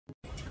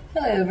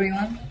Hello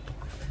everyone,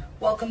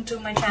 welcome to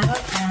my channel,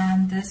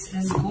 and this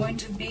is going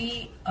to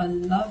be a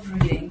love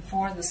reading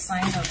for the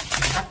sign of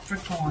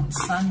Capricorn,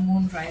 Sun,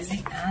 Moon,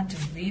 Rising and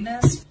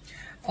Venus.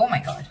 Oh my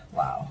god,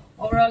 wow.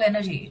 Overall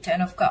energy,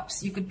 10 of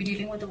Cups. You could be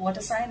dealing with a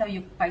water sign, or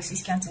you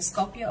Pisces, Cancer,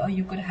 Scorpio, or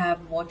you could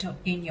have water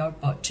in your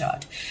birth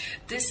chart.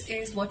 This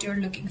is what you're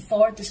looking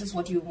for, this is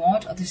what you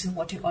want, or this is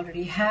what you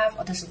already have,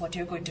 or this is what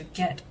you're going to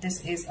get.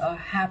 This is a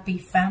happy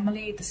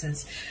family, this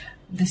is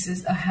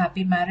a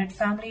happy married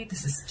family,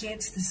 this is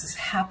kids, this is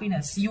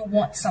happiness. You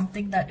want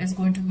something that is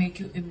going to make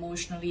you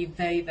emotionally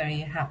very, very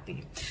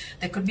happy.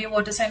 There could be a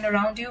water sign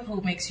around you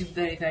who makes you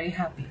very, very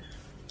happy.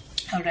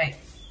 All right,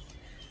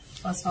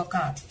 first four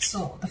cards.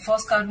 So the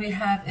first card we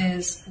have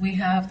is, we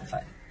have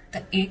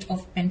the Eight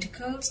of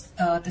Pentacles.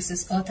 This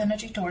is Earth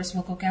energy, Taurus,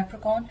 Virgo,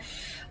 Capricorn.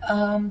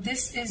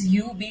 This is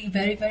you being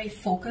very, very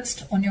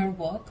focused on your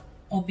work,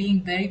 or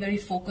being very, very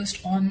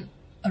focused on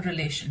a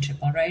relationship.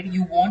 All right,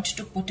 you want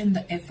to put in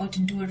the effort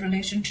into a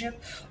relationship,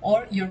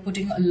 or you're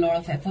putting a lot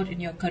of effort in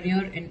your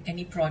career, in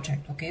any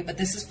project. Okay, but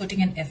this is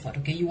putting in effort.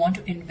 Okay, you want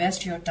to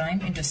invest your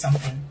time into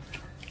something.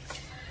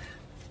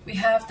 We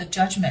have the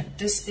Judgment.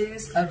 This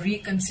is a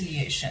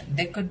reconciliation.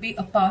 There could be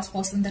a past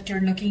person that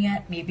you're looking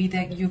at. Maybe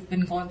that you've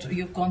gone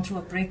through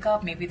a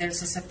breakup. Maybe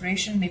there's a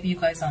separation. Maybe you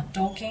guys aren't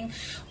talking.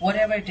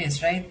 Whatever it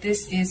is, right?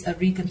 This is a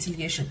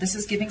reconciliation. This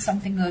is giving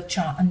something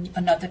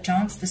another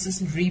chance. This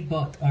is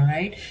rebirth. All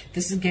right.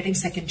 This is getting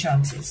second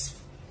chances.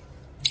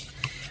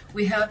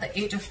 We have the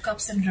Eight of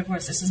Cups in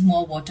reverse. This is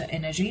more water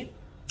energy.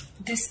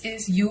 This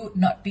is you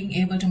not being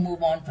able to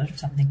move on from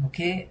something,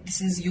 okay?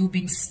 This is you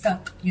being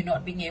stuck. You're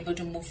not being able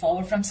to move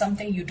forward from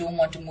something. You don't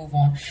want to move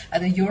on.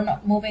 Either you're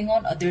not moving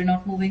on, or they're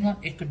not moving on.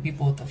 It could be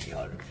both of you.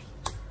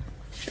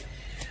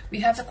 We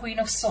have the Queen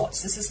of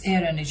Swords. This is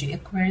air energy,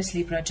 Aquarius,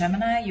 Libra,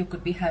 Gemini. You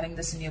could be having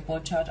this in your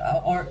birth chart,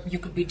 or you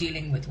could be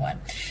dealing with one.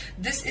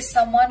 This is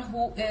someone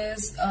who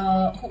is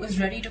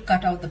ready to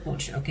cut out the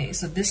bullshit. Okay,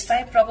 so this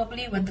time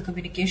probably when the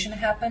communication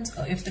happens,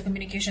 or if the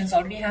communication has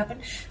already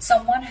happened,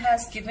 someone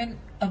has given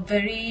a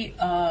very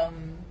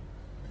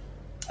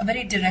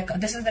direct.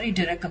 This is very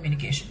direct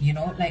communication. You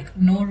know, like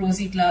no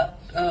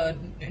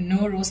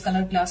no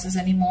rose-colored glasses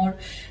anymore.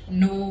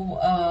 No.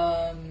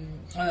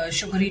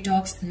 Sugary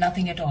talks,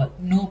 nothing at all,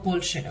 no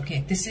bullshit.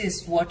 Okay, this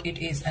is what it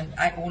is, and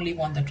I only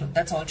want the truth.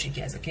 That's all she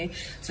cares. Okay,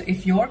 so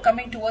if you're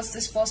coming towards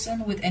this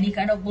person with any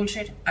kind of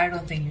bullshit, I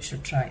don't think you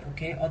should try.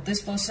 Okay, or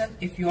this person,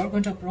 if you're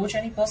going to approach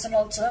any person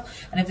also,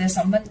 and if there's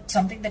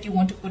something that you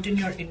want to put in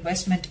your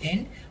investment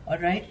in, all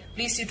right,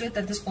 please see to it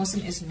that this person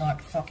is not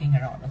fucking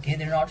around. Okay,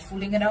 they're not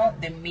fooling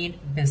around, they mean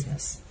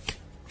business.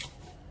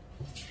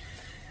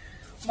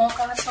 More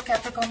cards for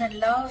Capricorn in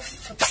love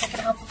for the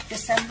second half of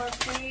December,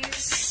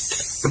 please.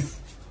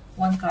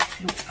 One card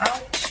flew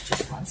out.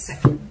 Just 1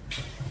 second.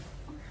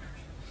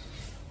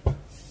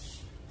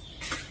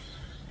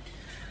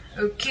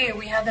 Okay,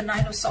 we have the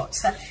Nine of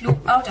Swords that flew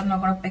out. I'm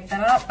not going to pick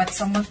that up, but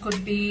someone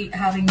could be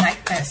having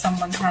nightmares.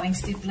 Someone's having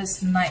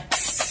sleepless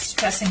nights,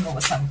 stressing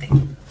over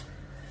something.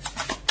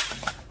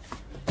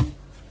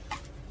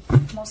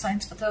 More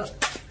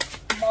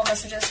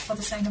messages for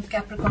the sign of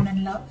Capricorn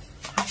in love.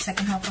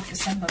 Second half of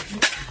December,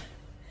 please.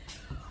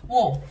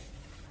 Whoa.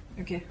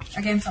 Okay,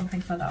 again something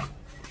fell out.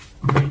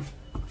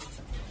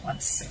 1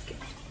 second.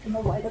 I don't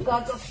know why the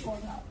cards are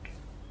falling out.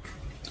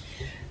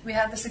 We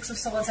have the Six of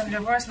Swords in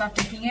reverse, not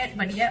taking it,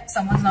 but yeah,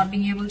 someone's not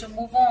being able to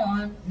move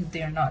on.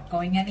 They're not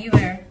going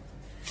anywhere.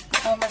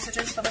 More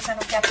messages for the sign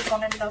of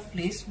Capricorn in love,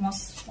 please. More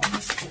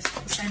messages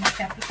for the sign of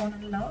Capricorn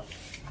in love.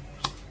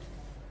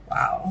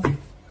 Wow.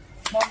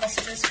 More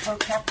messages for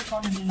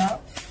Capricorn in love,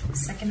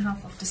 second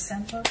half of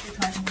December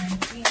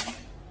 2019.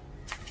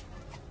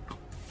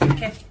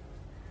 Okay.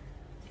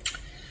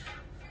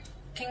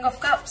 King of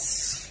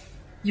Cups.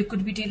 You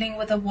could be dealing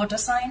with a water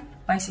sign,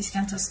 Pisces,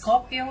 Cancer,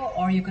 Scorpio,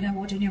 or you could have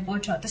water in your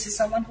birth chart. This is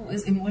someone who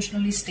is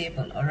emotionally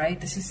stable, all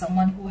right? This is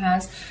someone who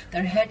has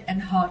their head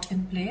and heart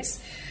in place.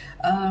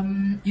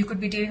 You could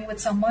be dealing with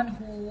someone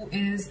who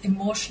is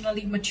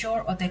emotionally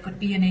mature, or there could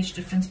be an age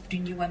difference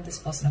between you and this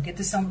person. Okay,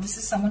 this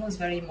is someone who's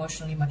very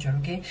emotionally mature.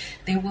 Okay,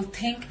 they will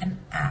think and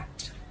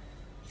act.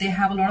 They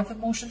have a lot of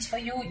emotions for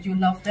you. You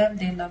love them,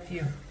 they love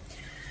you.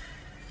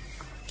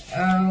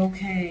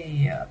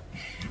 Okay.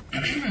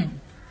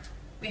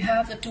 We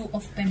have the Two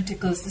of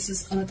Pentacles. This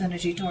is Earth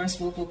energy, Taurus,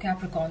 Virgo,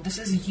 Capricorn. This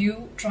is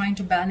you trying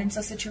to balance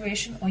a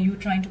situation, or you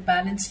trying to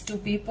balance two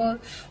people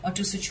or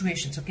two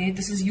situations. Okay,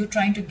 this is you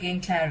trying to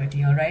gain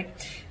clarity. All right,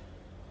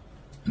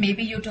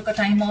 maybe you took a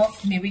time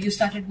off, maybe you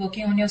started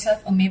working on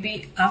yourself, or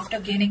maybe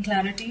after gaining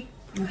clarity,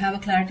 you have a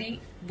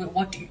clarity with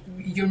what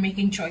you're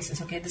making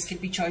choices. Okay, this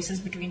could be choices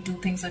between two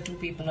things or two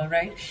people. All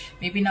right,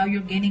 maybe now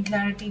you're gaining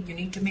clarity, you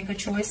need to make a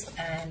choice,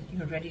 and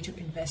you're ready to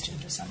invest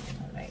into something.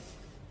 All right.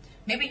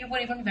 Maybe you were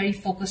even very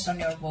focused on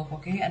your work,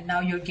 okay? And now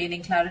you're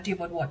gaining clarity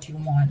about what you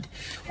want.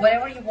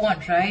 Whatever you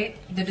want, right?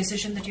 The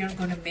decision that you're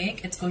going to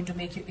make, it's going to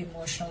make you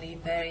emotionally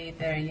very,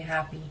 very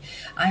happy.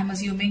 I'm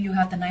assuming you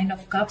have the Nine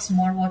of Cups,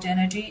 more what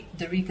energy.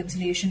 The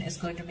reconciliation is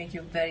going to make you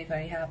very,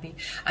 very happy.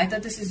 Either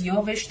this is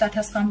your wish that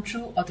has come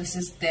true, or this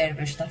is their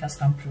wish that has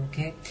come true,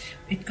 okay?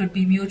 It could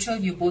be mutual.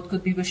 You both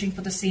could be wishing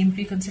for the same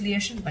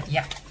reconciliation, but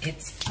yeah,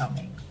 it's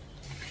coming.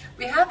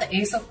 We have the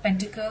Ace of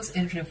Pentacles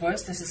in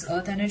reverse. This is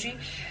earth energy.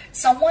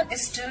 Someone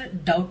is still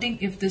doubting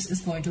if this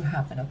is going to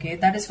happen, okay?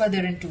 That is why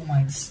they're in two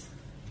minds.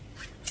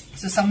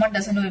 So someone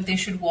doesn't know if they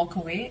should walk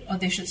away or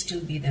they should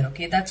still be there,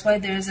 okay? That's why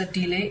there is a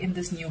delay in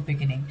this new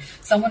beginning.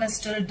 Someone is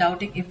still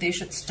doubting if they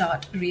should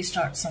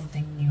restart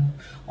something new,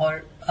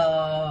 or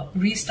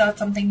restart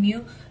something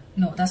new.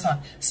 No, that's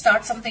not.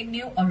 Start something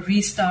new or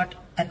restart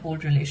an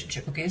old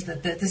relationship, okay? So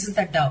this is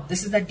that doubt.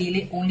 This is that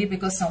delay only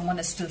because someone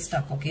is still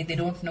stuck, okay? They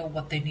don't know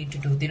what they need to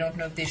do. They don't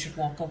know if they should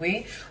walk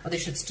away or they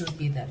should still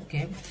be there,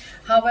 okay?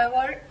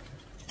 However,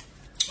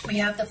 we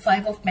have the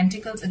Five of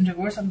Pentacles in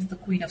reverse under the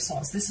Queen of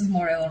Swords. This is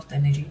more earth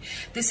energy.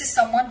 This is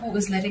someone who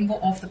is letting go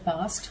of the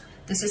past.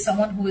 This is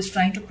someone who is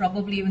trying to,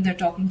 probably even they're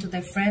talking to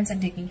their friends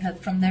and taking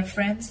help from their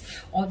friends.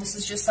 Or this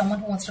is just someone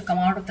who wants to come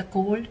out of the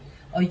cold.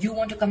 Or you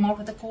want to come out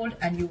with the cold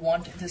and you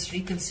want this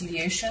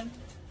reconciliation.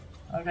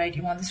 Alright,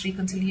 you want this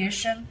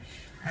reconciliation.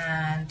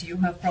 And you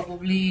have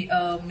probably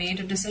made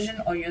a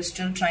decision, or you're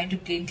still trying to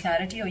gain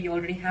clarity, or you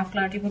already have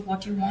clarity about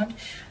what you want,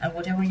 and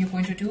whatever you're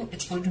going to do,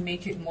 it's going to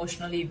make you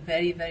emotionally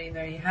very, very,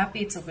 very happy.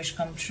 It's a wish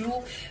come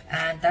true,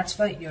 and that's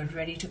why you're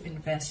ready to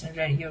invest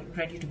and you're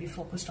ready to be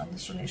focused on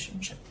this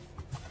relationship.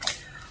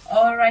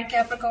 Alright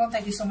Capricorn,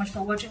 thank you so much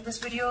for watching this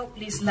video.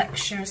 Please like,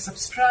 share,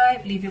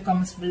 subscribe, leave your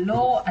comments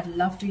below. I'd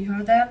love to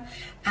hear them,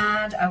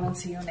 and I will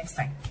see you next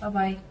time. Bye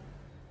bye.